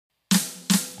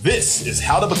This is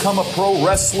How to Become a Pro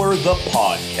Wrestler, the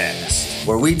podcast,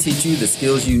 where we teach you the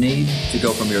skills you need to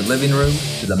go from your living room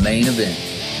to the main event.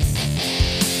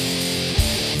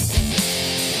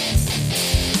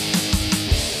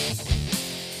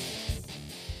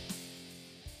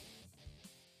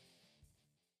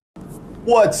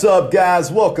 What's up,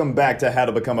 guys? Welcome back to How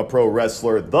to Become a Pro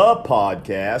Wrestler, the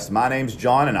podcast. My name's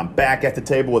John, and I'm back at the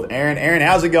table with Aaron. Aaron,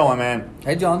 how's it going, man?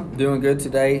 Hey, John. Doing good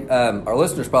today. Our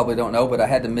listeners probably don't know, but I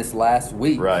had to miss last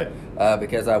week. Right.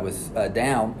 Because I was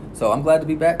down. So I'm glad to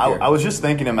be back here. I was just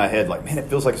thinking in my head, like, man, it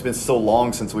feels like it's been so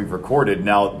long since we've recorded.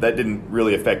 Now, that didn't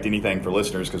really affect anything for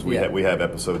listeners because we have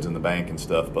episodes in the bank and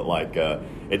stuff. But, like,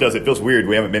 it feels weird.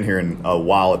 We haven't been here in a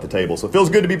while at the table. So it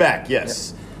feels good to be back,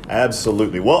 yes. Yep.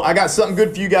 Absolutely. Well, I got something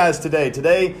good for you guys today.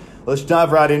 Today, let's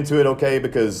dive right into it, okay?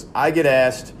 Because I get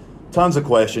asked tons of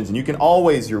questions, and you're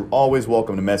always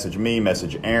welcome to message me,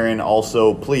 message Aaron.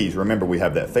 Also, please remember we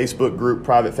have that Facebook group,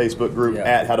 private Facebook group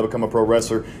at How to Become a Pro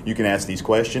Wrestler. You can ask these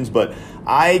questions, but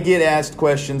I get asked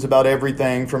questions about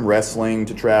everything from wrestling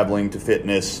to traveling to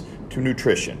fitness to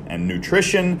nutrition. And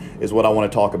nutrition is what I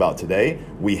want to talk about today.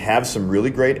 We have some really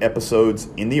great episodes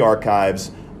in the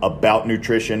archives about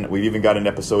nutrition. We've even got an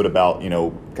episode about,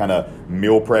 kind of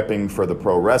meal prepping for the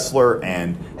pro wrestler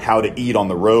and how to eat on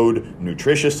the road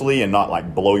nutritiously and not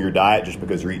like blow your diet just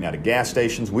because you're eating out of gas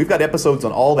stations. We've got episodes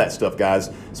on all that stuff,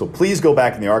 guys. So please go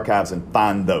back in the archives and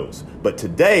find those. But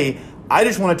today, I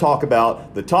just want to talk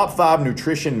about the top 5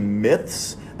 nutrition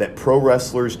myths that pro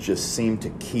wrestlers just seem to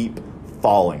keep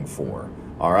falling for.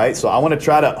 All right. So I want to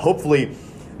try to hopefully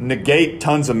negate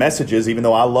tons of messages, even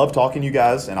though I love talking to you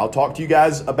guys, and I'll talk to you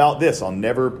guys about this. I'll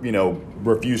never,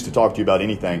 refuse to talk to you about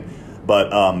anything.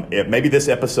 But if maybe this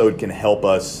episode can help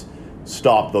us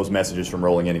stop those messages from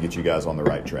rolling in and get you guys on the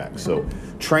right track. So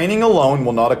training alone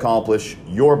will not accomplish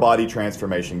your body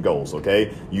transformation goals,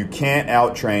 okay? You can't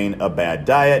out-train a bad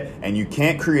diet, and you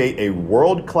can't create a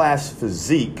world-class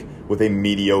physique with a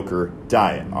mediocre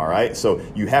diet, all right? So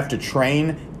you have to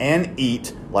train and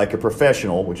eat like a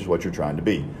professional, which is what you're trying to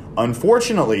be.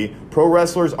 Unfortunately, pro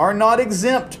wrestlers are not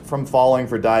exempt from falling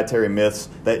for dietary myths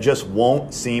that just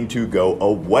won't seem to go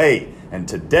away. And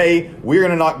today, we're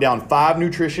going to knock down 5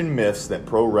 nutrition myths that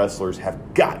pro wrestlers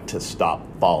have got to stop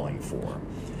falling for.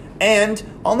 And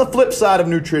on the flip side of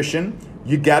nutrition,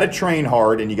 you got to train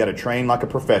hard and you got to train like a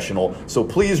professional. So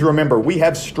please remember, we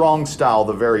have Strong Style,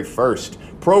 the very first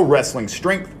pro wrestling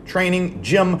strength training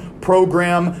gym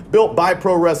program built by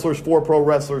pro wrestlers for pro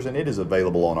wrestlers, and it is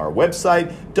available on our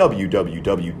website,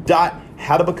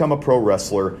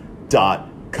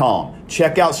 www.howtobecomeaprowrestler.com.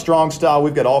 Check out Strong Style.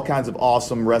 We've got all kinds of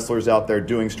awesome wrestlers out there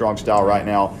doing Strong Style right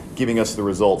now, giving us the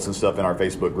results and stuff in our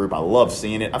Facebook group. I love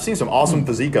seeing it. I've seen some awesome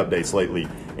physique updates lately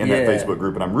in that Facebook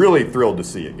group, and I'm really thrilled to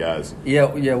see it, guys.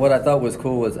 Yeah. What I thought was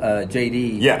cool was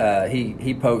JD.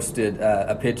 He posted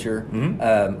a picture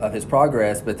of his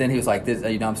progress, but then he was like, "This,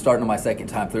 I'm starting on my second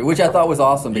time through," which I thought was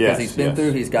awesome because he's been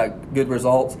through, he's got good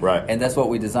results, right? And that's what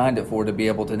we designed it for, to be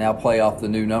able to now play off the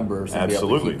new numbers and be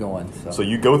able to keep going. So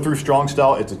you go through Strong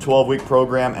Style. It's a 12-week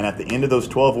program, and at the end of those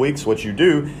 12 weeks, what you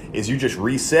do is you just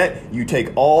reset. You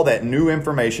take all that new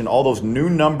information, all those new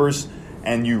numbers,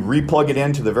 and you replug it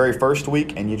into the very first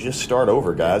week, and you just start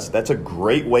over, guys. That's a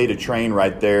great way to train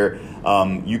right there.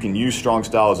 You can use Strong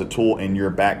Style as a tool in your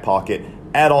back pocket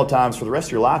at all times for the rest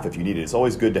of your life if you need it. It's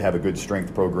always good to have a good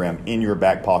strength program in your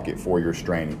back pocket for your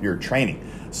training.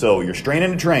 So you're straining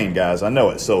to train, guys. I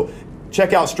know it. So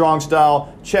check out Strong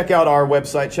Style. Check out our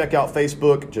website. Check out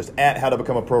Facebook. Just at How to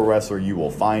Become a Pro Wrestler. You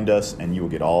will find us, and you will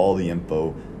get all the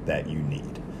info that you need.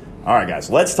 All right, guys,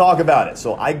 let's talk about it.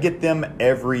 So I get them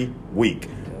every week.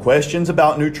 Questions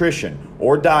about nutrition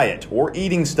or diet or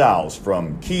eating styles,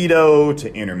 from keto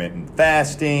to intermittent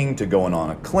fasting to going on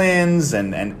a cleanse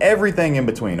and everything in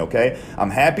between, okay?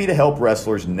 I'm happy to help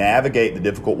wrestlers navigate the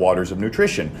difficult waters of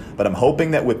nutrition, but I'm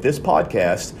hoping that with this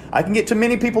podcast, I can get to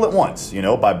many people at once,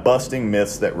 by busting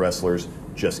myths that wrestlers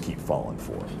just keep falling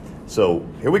for. So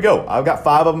here we go. I've got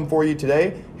 5 of them for you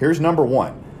today. Here's number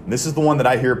 1. This is the one that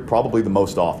I hear probably the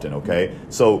most often, okay?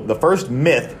 So the first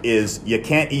myth is you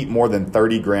can't eat more than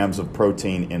 30 grams of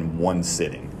protein in one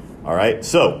sitting, all right?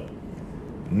 So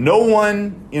no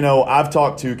one, I've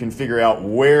talked to can figure out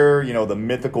where, the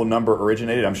mythical number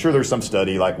originated. I'm sure there's some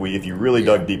study, if you really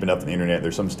dug deep enough in the internet,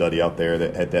 there's some study out there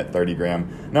that had that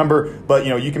 30-gram number. But,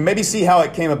 you can maybe see how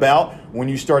it came about when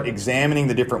you start examining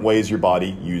the different ways your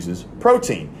body uses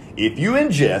protein. If you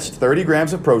ingest 30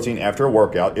 grams of protein after a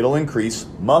workout, it'll increase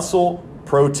muscle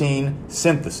protein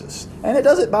synthesis. And it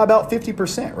does it by about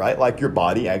 50%, right? Like your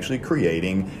body actually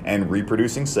creating and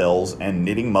reproducing cells and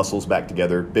knitting muscles back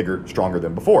together bigger, stronger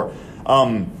than before.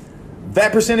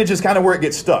 that percentage is kind of where it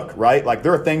gets stuck, right? Like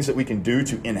there are things that we can do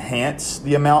to enhance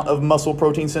the amount of muscle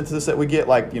protein synthesis that we get,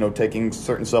 like, taking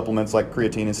certain supplements like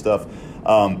creatine and stuff.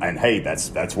 And hey,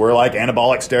 that's where like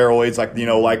anabolic steroids, like,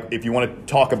 like if you want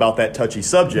to talk about that touchy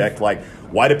subject, like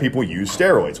why do people use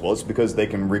steroids? Well, it's because they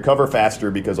can recover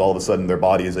faster because all of a sudden their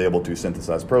body is able to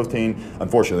synthesize protein.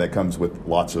 Unfortunately, that comes with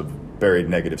lots of very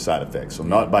negative side effects. So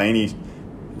not by any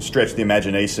stretch the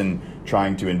imagination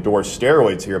trying to endorse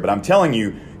steroids here, but I'm telling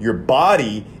you, your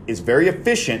body is very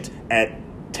efficient at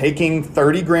taking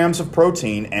 30 grams of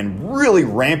protein and really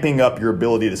ramping up your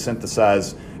ability to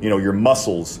synthesize, your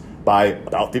muscles by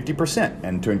about 50%.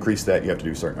 And to increase that, you have to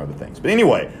do certain other things. But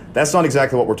anyway, that's not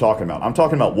exactly what we're talking about. I'm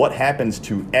talking about what happens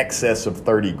to excess of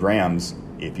 30 grams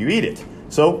if you eat it.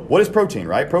 So what is protein,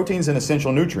 right? Protein is an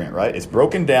essential nutrient, right? It's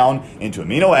broken down into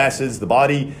amino acids. The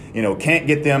body, can't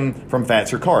get them from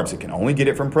fats or carbs. It can only get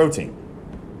it from protein.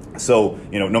 So,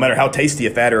 no matter how tasty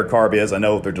a fat or a carb is, I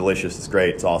know they're delicious, it's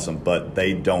great, it's awesome, but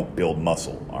they don't build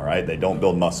muscle, all right? They don't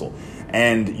build muscle.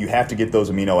 And you have to get those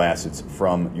amino acids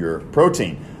from your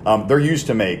protein. They're used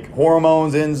to make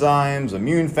hormones, enzymes,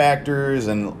 immune factors,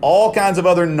 and all kinds of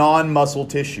other non-muscle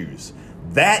tissues.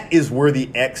 That is where the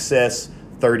excess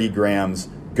 30 grams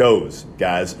goes,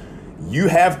 guys. You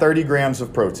have 30 grams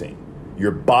of protein.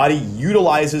 Your body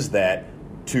utilizes that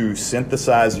to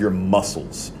synthesize your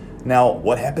muscles. Now,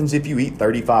 what happens if you eat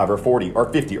 35 or 40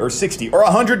 or 50 or 60 or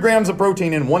 100 grams of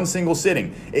protein in one single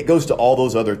sitting? It goes to all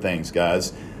those other things,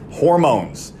 guys.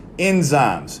 Hormones,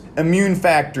 enzymes, immune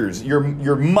factors, your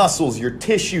muscles, your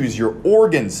tissues, your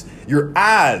organs, your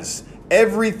eyes.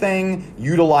 Everything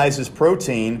utilizes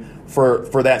protein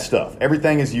for that stuff.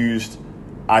 Everything is used,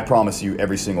 I promise you,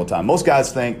 every single time. Most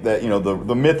guys think that,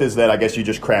 the myth is that I guess you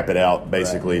just crap it out,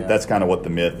 basically. Right, yeah. That's kind of what the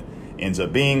myth ends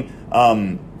up being.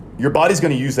 Your body's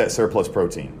going to use that surplus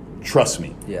protein. Trust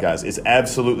me, guys. It's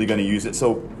absolutely going to use it.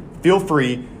 So feel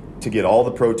free to get all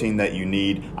the protein that you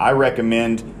need. I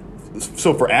recommend,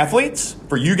 so for athletes,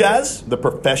 for you guys, the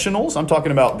professionals, I'm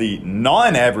talking about the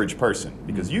non-average person,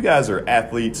 because you guys are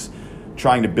athletes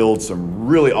trying to build some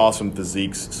really awesome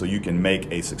physiques so you can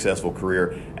make a successful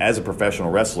career as a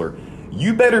professional wrestler.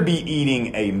 You better be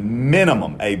eating a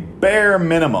bare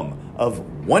minimum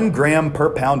of 1 gram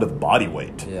per pound of body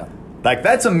weight. Yeah. Like,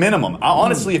 that's a minimum.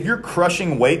 Honestly, if you're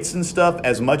crushing weights and stuff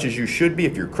as much as you should be,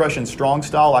 if you're crushing strong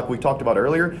style like we talked about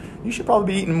earlier, you should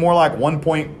probably be eating more like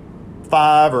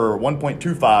 1.5 or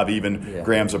 1.25 even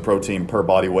grams of protein per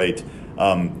body weight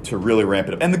to really ramp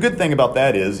it up. And the good thing about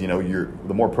that is,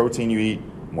 the more protein you eat,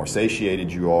 the more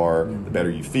satiated you are, the better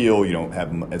you feel. You don't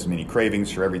have as many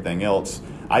cravings for everything else.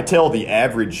 I tell the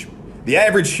average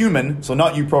human, so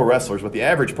not you pro wrestlers, but the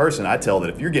average person, I tell that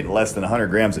if you're getting less than 100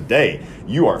 grams a day,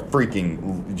 you are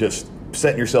freaking just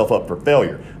setting yourself up for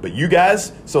failure. But you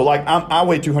guys, so like I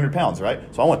weigh 200 pounds, right?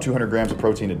 So I want 200 grams of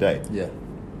protein a day. Yeah.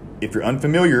 If you're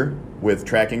unfamiliar with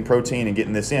tracking protein and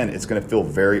getting this in, it's going to feel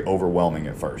very overwhelming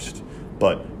at first.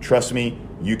 But trust me,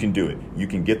 you can do it. You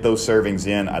can get those servings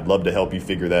in. I'd love to help you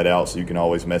figure that out, so you can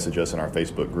always message us in our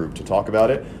Facebook group to talk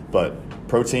about it. But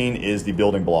protein is the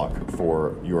building block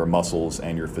for your muscles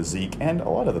and your physique and a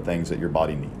lot of the things that your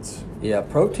body needs. Yeah,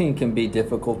 protein can be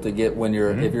difficult to get when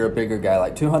if you're a bigger guy.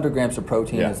 Like 200 grams of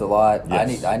protein is a lot.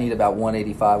 Yes. I need about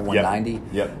 185,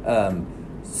 190. Yep.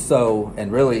 So,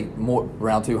 and really more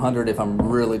around 200 if I'm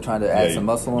really trying to add some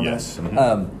muscle on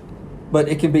there. But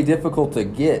it can be difficult to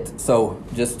get. So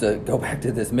just to go back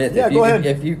to this myth,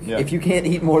 if you can't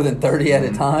eat more than 30 at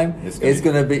a time, you're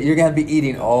gonna be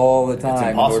eating all the time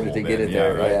in order to get it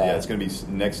there. Right? Yeah, it's gonna be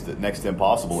next to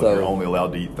impossible if you're only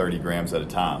allowed to eat 30 grams at a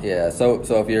time. Yeah. So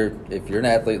if you're an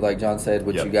athlete like John said,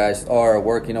 which you guys are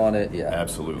working on it,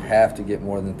 absolutely have to get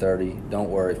more than 30. Don't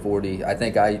worry, 40. I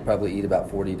think I probably eat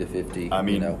about 40 to 50. I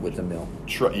mean, with the meal.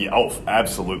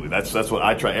 Absolutely. That's what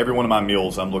I try. Every one of my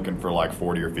meals, I'm looking for like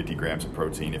 40 or 50 grams of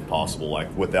protein if possible, like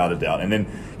without a doubt. And then,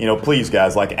 please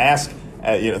guys, like ask,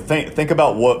 think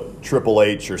about what Triple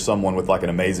H or someone with like an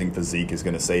amazing physique is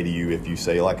going to say to you if you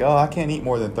say like, oh, I can't eat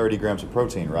more than 30 grams of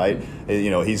protein, right?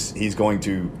 He's going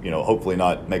to, hopefully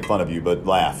not make fun of you, but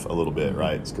laugh a little bit,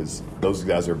 right? Because those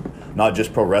guys are not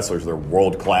just pro wrestlers, they're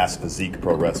world-class physique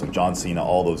pro wrestlers. John Cena,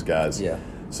 all those guys. Yeah.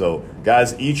 So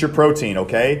guys, eat your protein,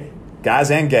 okay? Guys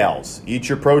and gals, eat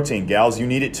your protein. Gals, you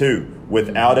need it too,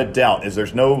 without a doubt.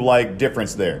 There's no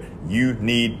difference there. You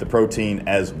need the protein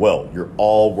as well. You're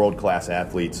all world-class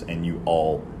athletes, and you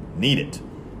all need it.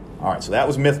 All right, so that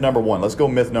was myth number 1. Let's go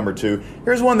myth number 2.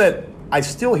 Here's one that I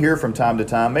still hear from time to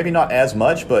time, maybe not as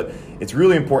much, but it's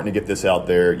really important to get this out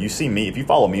there. You see me, if you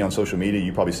follow me on social media,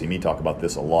 you probably see me talk about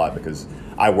this a lot because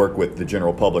I work with the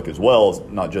general public as well,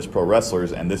 not just pro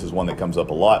wrestlers, and this is one that comes up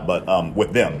a lot, but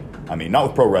with them. I mean, not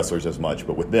with pro wrestlers as much,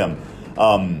 but with them.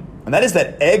 And that is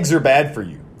that eggs are bad for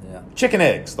you. Yeah. Chicken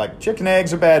eggs. Like, chicken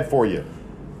eggs are bad for you.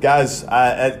 Guys,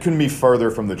 it couldn't be further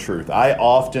from the truth. I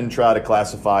often try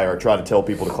to tell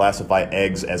people to classify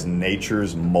eggs as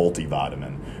nature's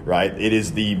multivitamin, right? It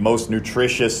is the most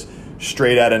nutritious,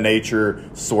 straight out of nature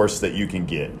source that you can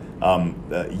get.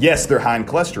 Yes, they're high in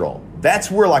cholesterol. That's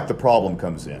where like the problem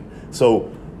comes in.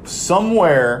 So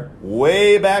somewhere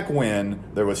way back when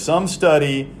there was some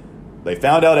study, they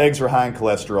found out eggs were high in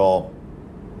cholesterol,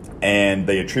 and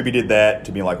they attributed that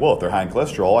to being like, well, if they're high in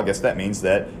cholesterol, I guess that means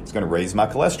that it's going to raise my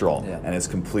cholesterol. Yeah. And it's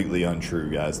completely untrue,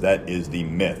 guys. That is the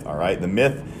myth, all right? The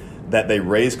myth that they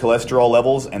raise cholesterol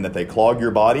levels and that they clog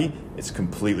your body, it's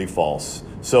completely false.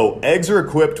 So eggs are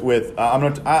equipped with, I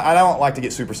don't like to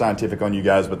get super scientific on you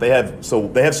guys, but they have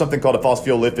something called a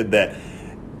phospholipid that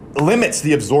limits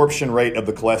the absorption rate of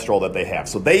the cholesterol that they have.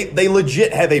 So they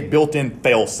legit have a built-in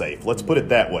fail-safe. Let's put it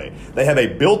that way. They have a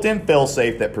built-in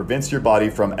fail-safe that prevents your body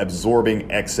from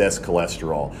absorbing excess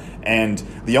cholesterol. And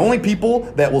the only people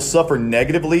that will suffer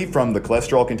negatively from the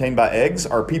cholesterol contained by eggs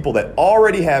are people that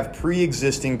already have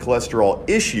pre-existing cholesterol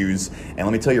issues. And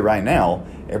let me tell you right now,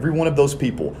 every one of those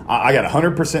people, I got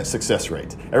 100% success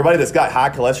rate. Everybody that's got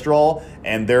high cholesterol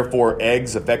and therefore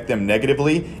eggs affect them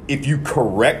negatively, if you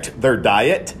correct their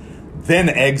diet, then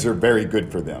eggs are very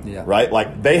good for them, right?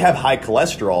 Like, they have high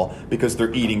cholesterol because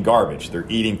they're eating garbage. They're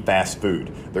eating fast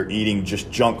food. They're eating just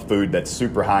junk food that's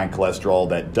super high in cholesterol,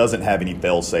 that doesn't have any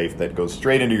fail-safe, that goes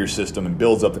straight into your system and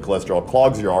builds up the cholesterol,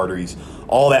 clogs your arteries,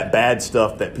 all that bad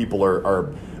stuff that people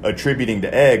are attributing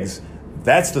to eggs.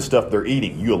 That's the stuff they're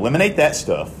eating. You eliminate that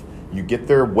stuff, you get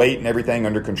their weight and everything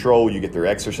under control, you get their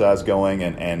exercise going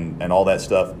and all that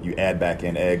stuff, you add back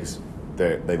in eggs.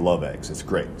 They love eggs. It's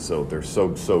great. So they're so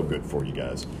good for you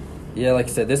guys. Yeah, like I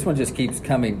said, this one just keeps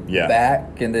coming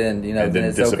back, and then then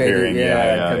it's disappearing.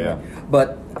 Okay.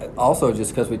 But also,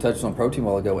 just because we touched on protein a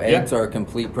while ago, eggs are a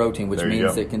complete protein, which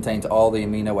means it contains all the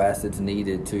amino acids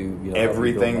needed to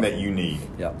everything that you need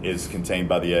is contained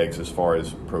by the eggs as far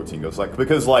as protein goes.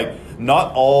 Because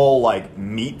not all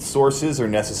meat sources are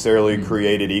necessarily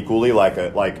created equally.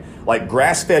 Like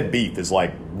grass-fed beef is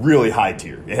really high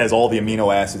tier. It has all the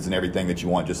amino acids and everything that you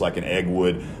want, just like an egg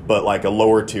would. But a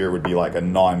lower tier would be like a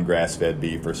non-grass-fed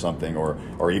beef or something,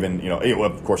 or even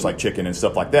of course like chicken and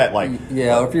stuff like that.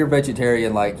 Or if you're a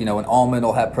vegetarian, an almond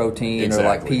will have protein,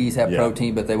 or peas have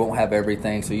protein, but they won't have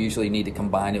everything. So you usually need to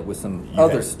combine it with some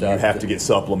other stuff. You have to get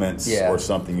supplements or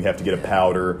something. You have to get a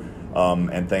powder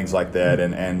and things like that.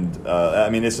 And I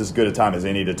mean, this is as good a time as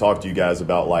any to talk to you guys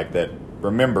about that.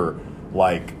 Remember,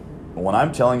 when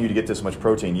I'm telling you to get this much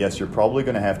protein, yes, you're probably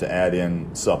going to have to add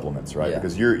in supplements, right?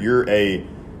 Because you're a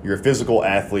physical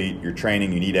athlete, you're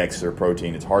training, you need extra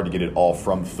protein. It's hard to get it all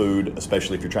from food,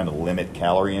 especially if you're trying to limit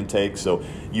calorie intake. So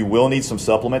you will need some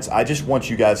supplements. I just want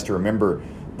you guys to remember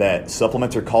that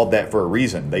supplements are called that for a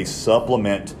reason. They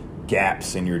supplement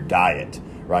gaps in your diet,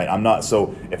 right?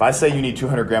 So if I say you need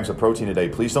 200 grams of protein a day,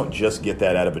 please don't just get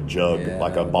that out of a jug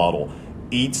a bottle.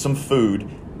 Eat some food,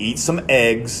 eat some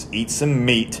eggs, eat some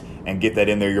meat, and get that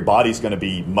in there. Your body's going to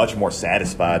be much more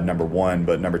satisfied, number one,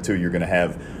 but number two, you're going to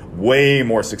have way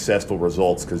more successful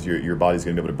results because your body's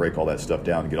going to be able to break all that stuff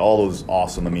down and get all those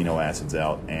awesome amino acids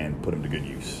out and put them to good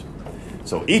use.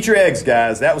 So eat your eggs,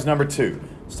 guys. That was number 2.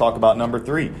 Let's talk about number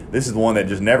 3. This is the one that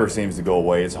just never seems to go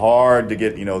away. It's hard to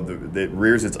get, that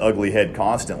rears its ugly head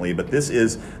constantly, but this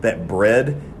is that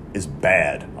bread is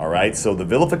bad, all right? So the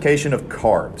vilification of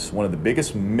carbs, one of the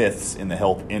biggest myths in the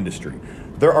health industry.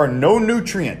 There are no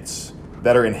nutrients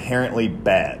that are inherently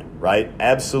bad, right?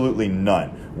 Absolutely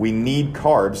none. We need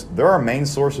carbs. They're our main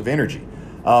source of energy.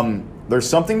 There's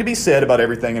something to be said about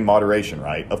everything in moderation,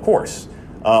 right? Of course.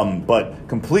 But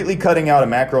completely cutting out a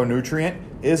macronutrient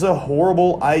is a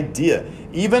horrible idea.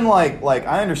 Even I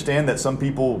understand that some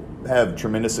people have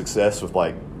tremendous success with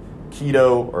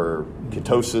keto or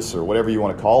ketosis or whatever you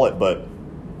want to call it, but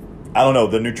I don't know,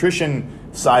 the nutrition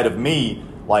side of me,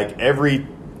 every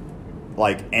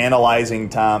analyzing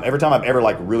time, every time I've ever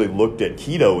really looked at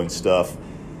keto and stuff,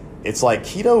 it's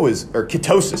keto is, or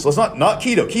ketosis. Let's not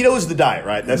keto. Keto is the diet,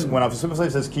 right? That's when somebody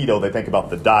says keto, they think about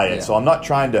the diet. Yeah. So I'm not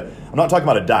talking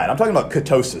about a diet. I'm talking about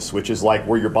ketosis, which is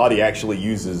where your body actually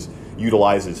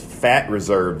utilizes fat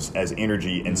reserves as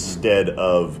energy instead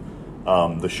of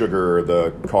the sugar or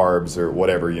the carbs or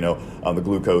whatever, the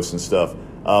glucose and stuff.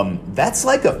 That's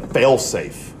like a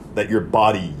fail-safe that your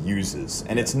body uses.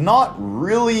 And it's not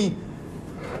really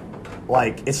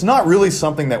like, it's not really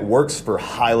something that works for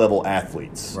high-level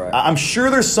athletes. Right. I'm sure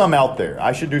there's some out there.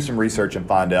 I should do some research and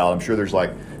find out. I'm sure there's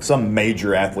like some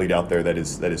major athlete out there that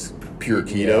is pure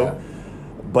keto. Yeah.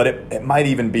 But it might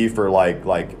even be for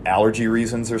like allergy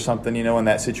reasons or something, you know, in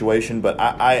that situation. But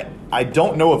I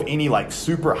don't know of any like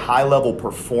super high-level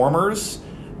performers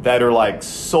that are like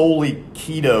solely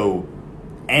keto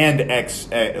and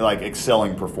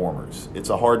excelling performers. It's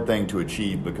a hard thing to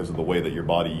achieve because of the way that your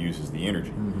body uses the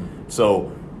energy. Mm-hmm.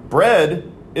 So bread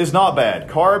is not bad.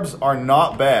 Carbs are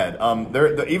not bad.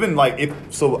 They're even like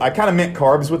so I kind of meant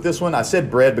carbs with this one. I said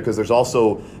bread because there's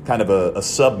also kind of a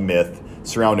sub myth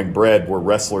surrounding bread where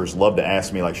wrestlers love to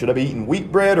ask me like, should I be eating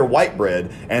wheat bread or white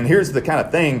bread? And here's the kind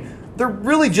of thing. They're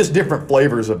really just different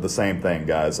flavors of the same thing,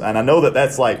 guys. And I know that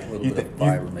that's like you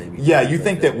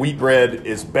think that wheat bread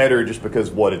is better just because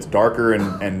it's darker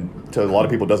and to a lot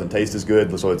of people doesn't taste as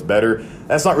good, so it's better.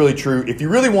 That's not really true. If you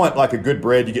really want like a good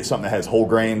bread, you get something that has whole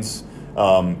grains.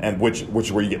 And which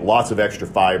is where you get lots of extra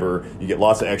fiber, you get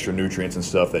lots of extra nutrients and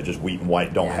stuff that just wheat and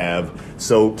white don't have.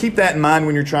 So keep that in mind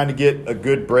when you're trying to get a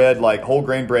good bread. Like whole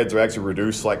grain breads are actually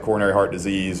reduce like coronary heart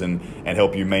disease and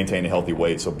help you maintain a healthy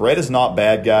weight. So bread is not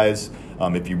bad, guys.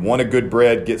 If you want a good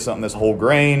bread, get something that's whole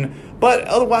grain. But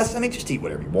otherwise, just eat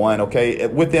whatever you want, okay?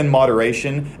 Within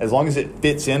moderation, as long as it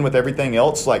fits in with everything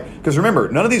else. Because remember,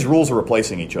 none of these rules are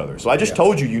replacing each other. So I just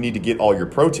told you need to get all your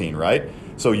protein, right?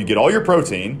 So you get all your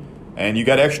protein, and you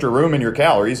got extra room in your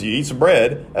calories, you eat some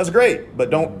bread, that's great. But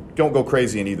don't go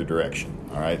crazy in either direction,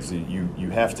 all right? So you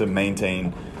have to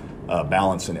maintain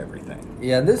balance in everything.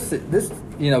 Yeah, this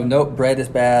no bread is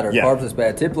bad or carbs is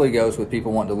bad typically goes with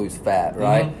people wanting to lose fat,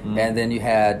 right? Mm-hmm. And then you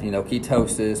had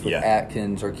ketosis with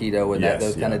Atkins or keto and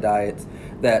those kind of diets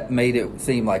that made it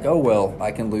seem like, oh well,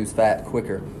 I can lose fat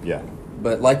quicker. Yeah.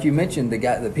 But like you mentioned,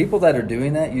 the people that are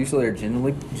doing that usually are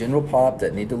general pop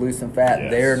that need to lose some fat.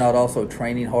 Yes. They're not also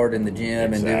training hard in the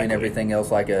gym and doing everything else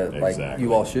like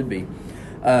you all should be.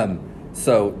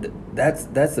 So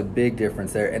that's a big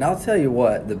difference there. And I'll tell you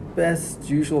what, the best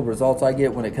usual results I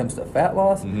get when it comes to fat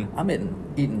loss, I'm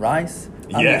eating rice.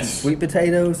 I'm eating sweet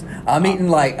potatoes. I'm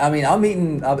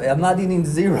not eating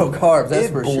zero carbs. That's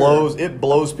for sure. It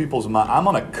blows people's mind. I'm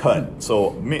on a cut.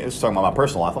 So it's talking about my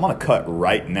personal life. I'm on a cut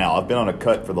right now. I've been on a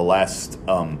cut for the last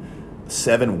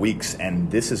 7 weeks,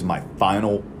 and this is my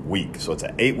final week. So it's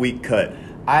an 8-week cut.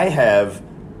 I have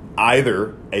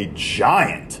either a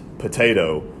giant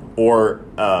potato or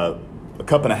a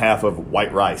cup and a half of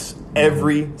white rice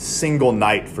every single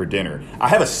night for dinner. I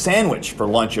have a sandwich for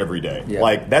lunch every day.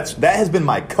 Yeah. That has been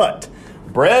my cut.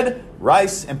 Bread,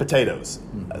 rice, and potatoes.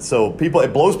 So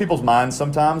it blows people's minds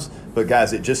sometimes, but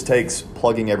guys, it just takes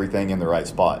plugging everything in the right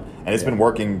spot. And it's been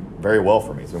working very well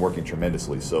for me. It's been working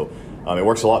tremendously. So it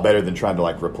works a lot better than trying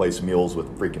to replace meals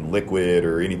with freaking liquid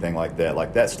or anything like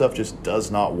that. That stuff just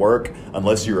does not work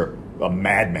unless you're a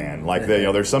madman.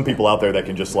 There's some people out there that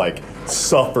can just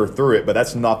suffer through it, but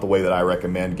that's not the way that I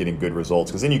recommend getting good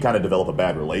results, because then you kind of develop a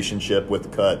bad relationship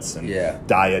with cuts and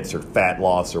diets or fat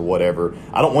loss or whatever.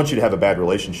 I don't want you to have a bad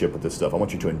relationship with this stuff. I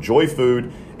want you to enjoy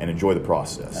food and enjoy the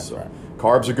process. That's right.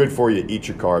 Carbs are good for you. Eat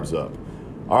your carbs up.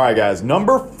 All right, guys.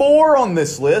 Number 4 on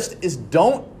this list is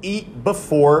don't eat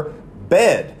before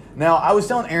bed. Now, I was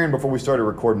telling Aaron before we started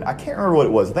recording, I can't remember what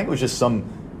it was. I think it was just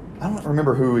I don't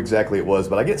remember who exactly it was,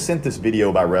 but I get sent this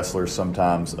video by wrestlers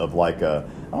sometimes of I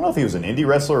don't know if he was an indie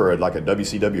wrestler or a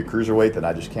WCW cruiserweight that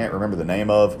I just can't remember the name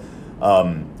of.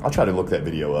 I'll try to look that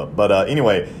video up. But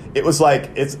anyway, it was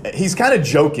he's kind of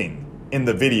joking in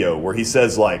the video where he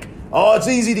says oh, it's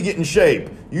easy to get in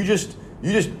shape. You just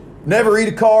never eat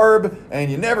a carb and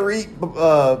you never eat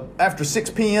after 6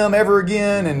 p.m. ever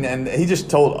again. And he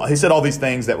said all these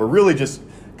things that were really just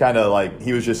kind of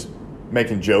he was just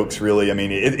making jokes, really. I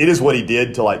mean, it is what he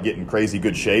did to get in crazy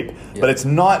good shape, but it's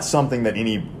not something that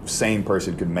any sane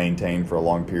person could maintain for a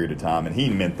long period of time, and he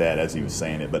meant that as he was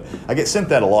saying it. But I get sent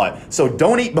that a lot. So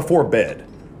don't eat before bed.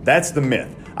 That's the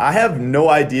myth. I have no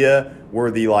idea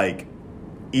where the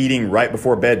eating right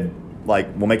before bed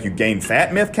will make you gain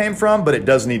fat myth came from, but it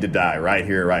does need to die right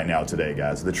here, right now, today,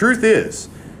 guys. The truth is,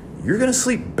 you're going to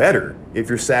sleep better if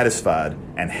you're satisfied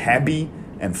and happy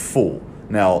and full.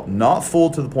 Now, not full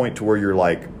to the point to where you're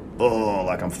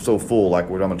I'm so full,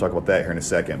 we're going to talk about that here in a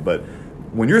second. But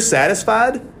when you're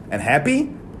satisfied and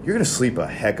happy, you're going to sleep a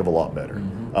heck of a lot better.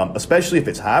 Especially if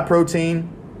it's high protein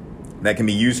that can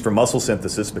be used for muscle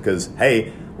synthesis, because,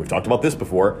 hey, we've talked about this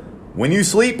before. When you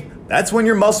sleep, that's when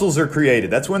your muscles are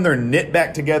created. That's when they're knit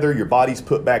back together, your body's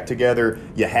put back together.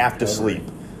 You have to sleep.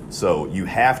 So you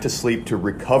have to sleep to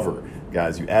recover.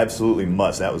 guys. You absolutely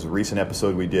must. That was a recent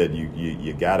episode we did.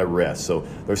 You got to rest. So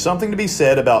there's something to be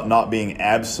said about not being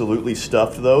absolutely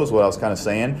stuffed, though, is what I was kind of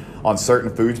saying, on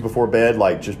certain foods before bed,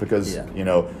 like just because,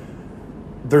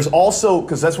 there's also,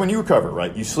 because that's when you recover,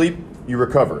 right? You sleep, you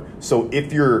recover. So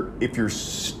if you're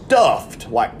stuffed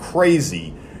like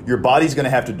crazy, your body's going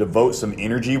to have to devote some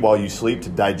energy while you sleep to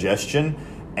digestion,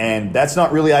 and that's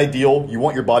not really ideal. You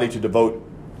want your body to devote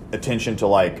attention to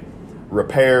like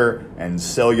repair and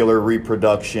cellular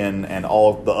reproduction and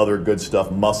all the other good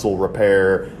stuff, muscle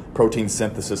repair, protein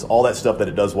synthesis, all that stuff that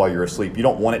it does while you're asleep. You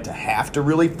don't want it to have to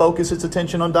really focus its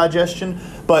attention on digestion,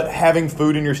 but having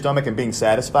food in your stomach and being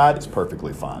satisfied is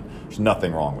perfectly fine. There's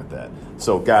nothing wrong with that.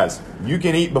 So guys, you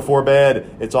can eat before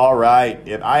bed. It's all right.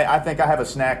 I think I have a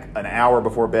snack an hour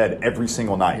before bed every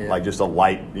single night, like just a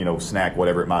light, snack,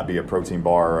 whatever it might be, a protein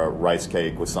bar or a rice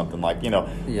cake with something like,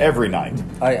 every night.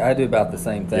 I do about the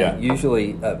same thing. Yeah.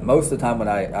 Usually, most of the time when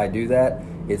I do that,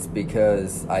 it's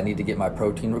because I need to get my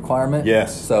protein requirement.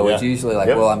 Yes. So it's usually like,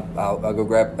 I'll go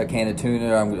grab a can of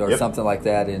tuna or something like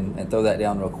that and throw that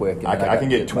down real quick. And I can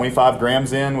get 25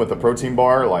 grams in with a protein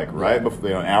bar, like right before,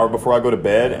 an hour before I go to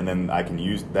bed, and then I can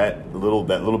use that little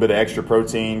bit of extra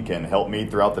protein can help me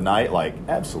throughout the night. Like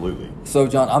absolutely. So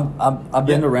John, I've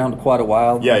been around quite a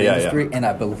while in the industry, and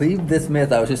I believe this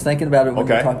myth. I was just thinking about it when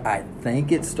we were talking. I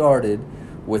think it started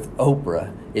with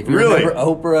Oprah. If you remember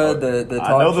Oprah, the talk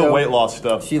show. I know the weight loss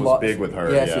stuff was big with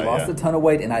her. Yeah, she lost a ton of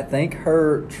weight, and I think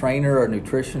her trainer or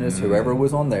nutritionist, whoever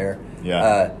was on there,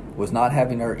 was not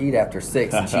having her eat after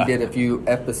 6, and she did a few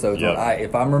episodes.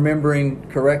 If I'm remembering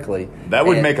correctly, that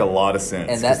would make a lot of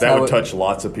sense, because that would touch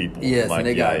lots of people. Yes, and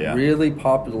it got really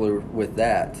popular with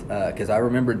that, because I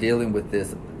remember dealing with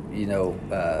this,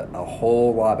 a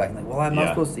whole while back. Like, well, I'm not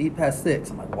supposed to eat past 6.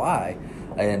 I'm like, why?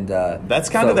 And that's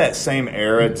kind of that same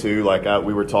era too. Like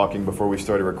we were talking before we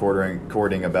started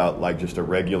recording about like just a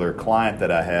regular client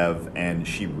that I have, and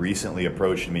she recently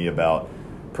approached me about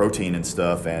protein and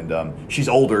stuff, and she's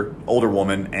older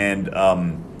woman,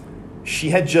 and she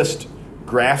had just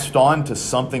grasped on to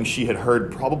something she had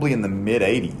heard probably in the mid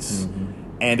 80s.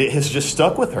 And it has just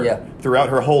stuck with her throughout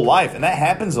her whole life. And that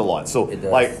happens a lot. So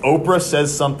like Oprah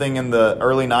says something in the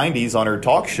early 90s on her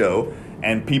talk show,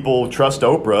 and people trust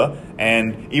Oprah.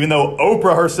 And even though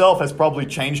Oprah herself has probably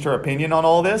changed her opinion on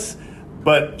all this,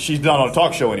 but she's not on a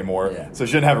talk show anymore, so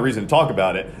she didn't have a reason to talk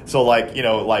about it. So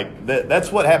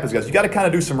that's what happens, guys. You got to kind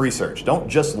of do some research. Don't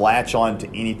just latch on to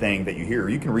anything that you hear.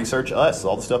 You can research us,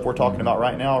 all the stuff we're talking about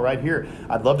right now, right here.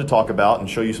 I'd love to talk about and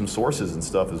show you some sources and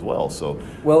stuff as well. So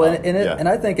and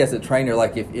I think as a trainer,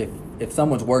 like if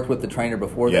someone's worked with the trainer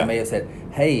before, they may have said,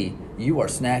 hey, you are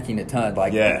snacking a ton.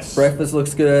 Like breakfast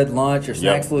looks good, lunch or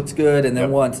snacks looks good, and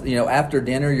then once after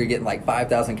dinner you're getting like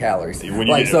 5,000 calories.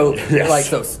 So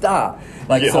stop.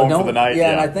 Like get so home don't. For the night,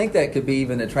 and I think that could be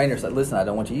even a trainer said, listen, I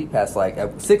don't want you to eat past like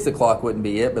 6 o'clock wouldn't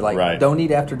be it, but like don't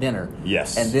eat after dinner.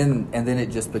 Yes. And then it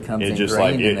just becomes it just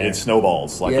like it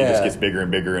snowballs. Like it just gets bigger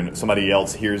and bigger, and somebody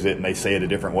else hears it and they say it a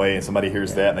different way, and somebody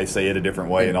hears that and they say it a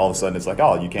different way, and all of a sudden it's like,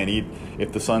 oh, you can't eat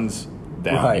if the sun's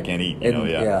down, you can't eat.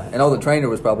 And all the trainer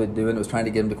was probably doing was trying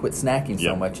to get him to quit snacking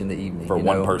so much in the evening for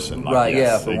one person,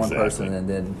 for one person, and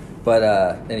then. But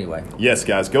anyway. Yes,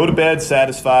 guys, go to bed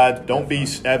satisfied. Don't be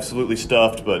absolutely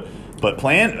stuffed, but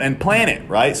plan it,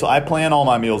 right? So I plan all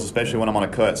my meals, especially when I'm on a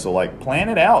cut. So like plan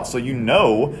it out so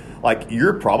like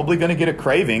you're probably going to get a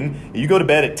craving. You go to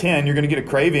bed at 10, you're going to get a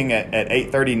craving at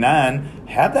 8:39.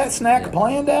 Have that snack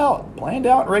planned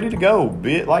out, ready to go.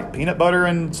 Be it like peanut butter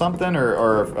and something,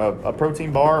 or a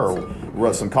protein bar,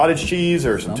 or some cottage cheese,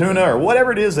 or some tuna, or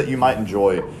whatever it is that you might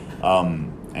enjoy.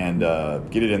 And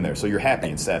get it in there so you're happy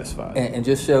and satisfied. And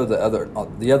just show the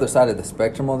other side of the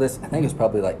spectrum on this. I think it was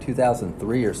probably like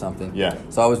 2003 or something. Yeah.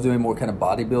 So I was doing more kind of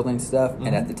bodybuilding stuff,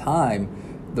 and at the time,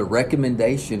 the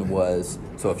recommendation was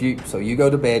so you go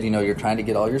to bed, you're trying to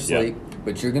get all your sleep,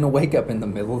 but you're going to wake up in the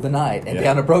middle of the night and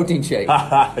down a protein shake.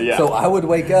 So I would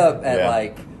wake up at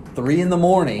like 3 in the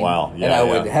morning. Wow. And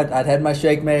I'd had my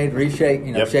shake made,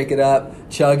 reshake, shake it up,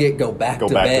 chug it, go back to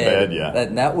bed.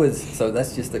 And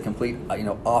that's just the complete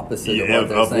opposite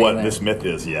of what this myth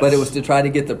is. Yes. But it was to try to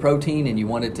get the protein, and you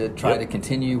wanted to try to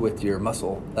continue with your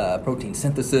muscle protein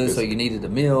synthesis, so you needed a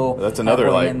meal. That's another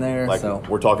in there.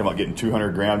 We're talking about getting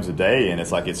 200 grams a day, and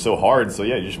it's like it's so hard. So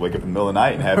you just wake up in the middle of the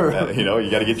night and have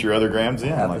you got to get your other grams in.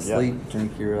 Have a sleep,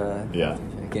 drink your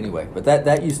anyway, but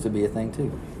that used to be a thing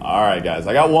too. All right, guys,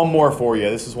 I got one more for you.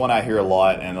 This is one I hear a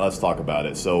lot, and let's talk about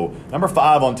it. So number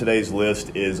 5 on today's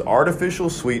list is artificial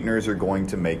sweeteners are going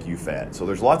to make you fat. So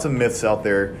there's lots of myths out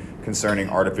there concerning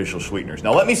artificial sweeteners.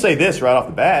 Now let me say this right off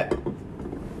the bat.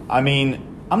 I mean,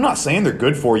 I'm not saying they're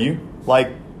good for you.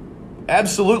 Like,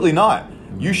 Absolutely not.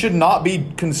 You should not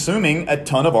be consuming a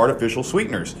ton of artificial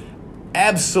sweeteners.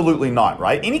 Absolutely not,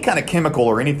 right? Any kind of chemical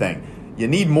or anything. You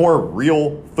need more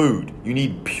real food. You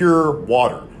need pure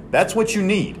water. That's what you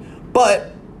need.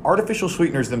 But artificial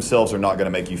sweeteners themselves are not going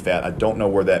to make you fat. I don't know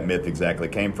where that myth exactly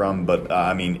came from, but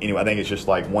anyway, I think it's just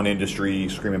like one industry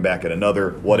screaming back at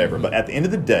another, whatever. But at the end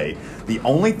of the day, the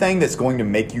only thing that's going to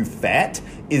make you fat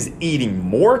is eating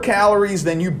more calories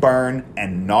than you burn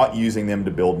and not using them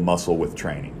to build muscle with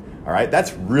training. All right?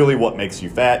 That's really what makes you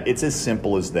fat. It's as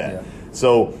simple as that. Yeah.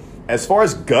 So as far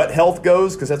as gut health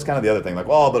goes, because that's kind of the other thing, like,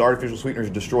 oh, but artificial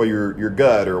sweeteners destroy your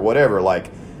gut or whatever.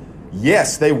 Like,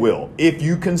 yes, they will. If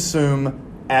you consume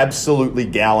absolutely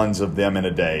gallons of them in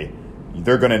a day,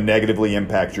 they're going to negatively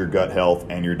impact your gut health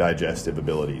and your digestive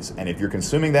abilities. And if you're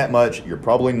consuming that much, you're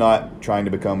probably not trying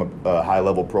to become a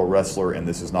high-level pro wrestler, and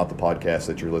this is not the podcast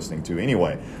that you're listening to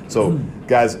anyway. So,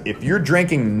 guys, if you're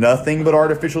drinking nothing but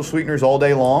artificial sweeteners all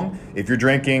day long, if you're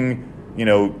drinking,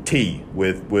 tea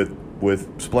with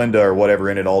Splenda or whatever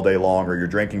in it all day long, or you're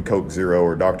drinking Coke Zero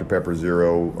or Dr. Pepper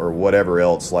Zero or whatever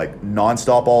else, like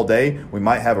nonstop all day, we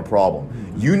might have a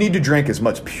problem. You need to drink as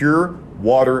much pure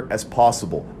water as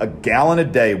possible. A gallon a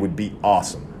day would be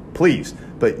awesome. Please.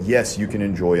 But yes, you can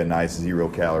enjoy a nice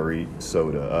 0-calorie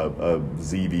soda, a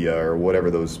Zevia or whatever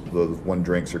those one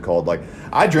drinks are called. Like,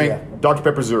 I drink Dr.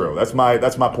 Pepper Zero. That's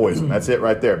my poison. That's it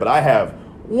right there. But I have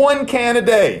 1 can a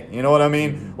day. You know what I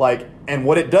mean? Like, and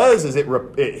what it does is it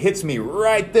hits me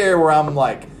right there where I'm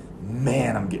like,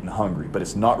 man, I'm getting hungry, but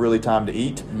it's not really time to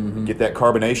eat. Get that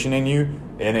carbonation in you,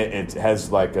 and it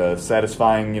has like a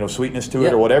satisfying, sweetness to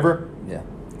it or whatever. Yeah,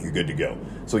 you're good to go.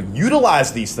 So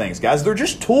utilize these things, guys. They're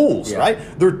just tools, right?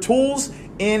 They're tools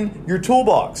in your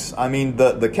toolbox. I mean,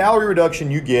 the calorie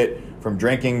reduction you get from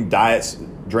drinking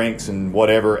drinks and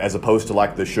whatever, as opposed to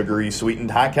like the sugary,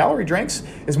 sweetened, high-calorie drinks,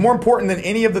 is more important than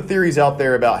any of the theories out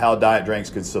there about how diet drinks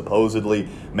could supposedly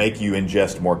make you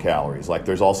ingest more calories. Like,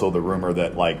 there's also the rumor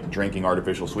that like drinking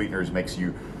artificial sweeteners makes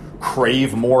you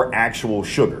crave more actual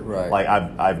sugar. Right. Like,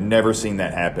 I've never seen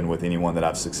that happen with anyone that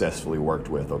I've successfully worked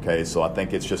with. Okay, so I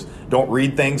think it's just, don't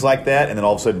read things like that and then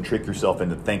all of a sudden trick yourself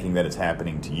into thinking that it's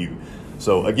happening to you.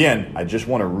 So again, I just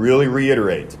want to really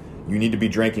reiterate, you need to be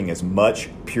drinking as much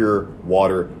pure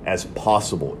water as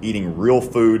possible, eating real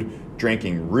food,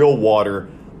 drinking real water,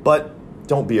 but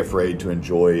don't be afraid to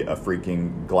enjoy a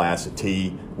freaking glass of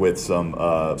tea with some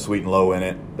sweet and low in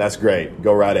it. That's great.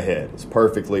 Go right ahead. It's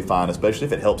perfectly fine, especially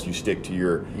if it helps you stick to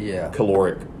your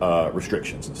caloric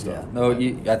restrictions and stuff. Yeah. No,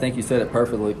 I think you said it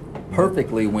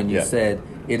perfectly when you said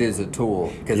it is a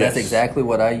tool, because that's exactly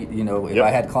what if I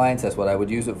had clients, that's what I would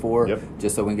use it for,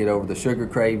 just so we can get over the sugar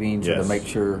cravings, or to make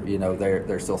sure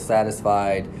they're still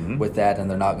satisfied with that, and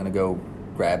they're not going to go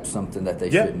grab something that they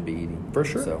shouldn't be eating. For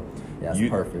sure. So yeah, it's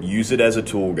perfect. Use it as a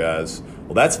tool, guys.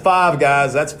 Well, that's 5,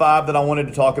 guys. That's 5 that I wanted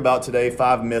to talk about today.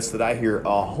 5 myths that I hear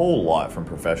a whole lot from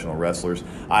professional wrestlers.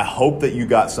 I hope that you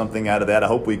got something out of that. I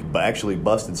hope we actually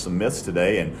busted some myths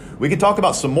today, and we can talk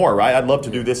about some more, right? I'd love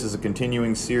to do this as a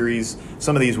continuing series.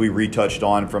 Some of these we retouched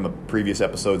on from previous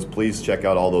episodes. Please check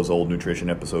out all those old nutrition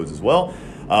episodes as well.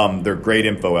 They're great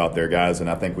info out there, guys, and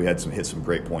I think we had hit some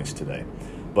great points today.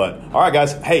 But, all right,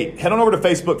 guys, hey, head on over to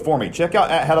Facebook for me. Check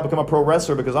out How to Become a Pro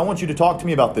Wrestler, because I want you to talk to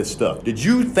me about this stuff. Did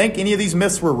you think any of these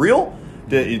myths were real?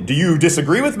 Do you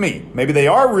disagree with me? Maybe they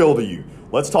are real to you.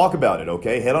 Let's talk about it,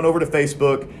 okay? Head on over to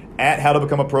Facebook How to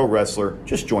Become a Pro Wrestler.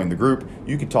 Just join the group.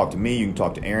 You can talk to me. You can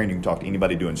talk to Aaron. You can talk to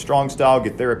anybody doing strong style,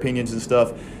 get their opinions and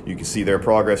stuff. You can see their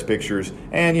progress pictures.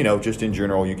 And, just in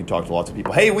general, you can talk to lots of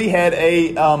people. Hey, we had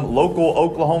a local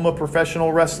Oklahoma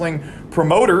professional wrestling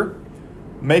promoter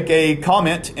make a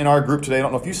comment in our group today. I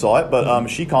don't know if you saw it, but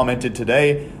she commented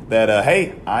today that,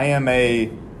 hey, I am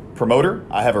a promoter.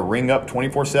 I have a ring up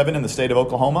 24/7 in the state of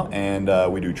Oklahoma,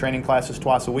 and we do training classes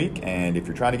twice a week. And if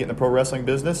you're trying to get in the pro wrestling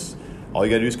business, all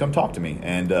you got to do is come talk to me.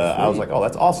 And I was like, oh,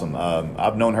 that's awesome.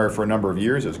 I've known her for a number of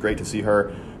years. It was great to see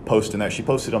her posting that. She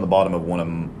posted on the bottom of one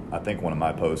of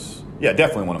my posts. Yeah,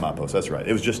 definitely one of my posts. That's right.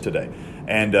 It was just today.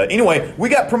 And anyway, we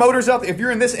got promoters out there. If you're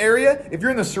in this area, if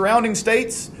you're in the surrounding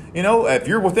states, if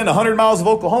you're within 100 miles of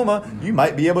Oklahoma, you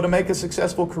might be able to make a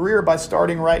successful career by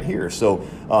starting right here. So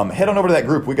head on over to that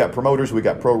group. We got promoters, we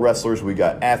got pro wrestlers, we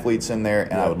got athletes in there,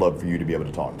 and I would love for you to be able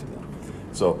to talk to them.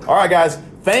 So, all right, guys.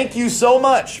 Thank you so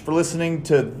much for listening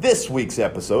to this week's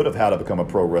episode of How to Become a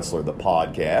Pro Wrestler, the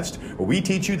podcast, where we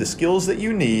teach you the skills that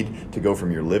you need to go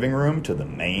from your living room to the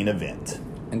main event.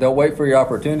 And don't wait for your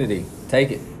opportunity.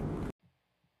 Take it.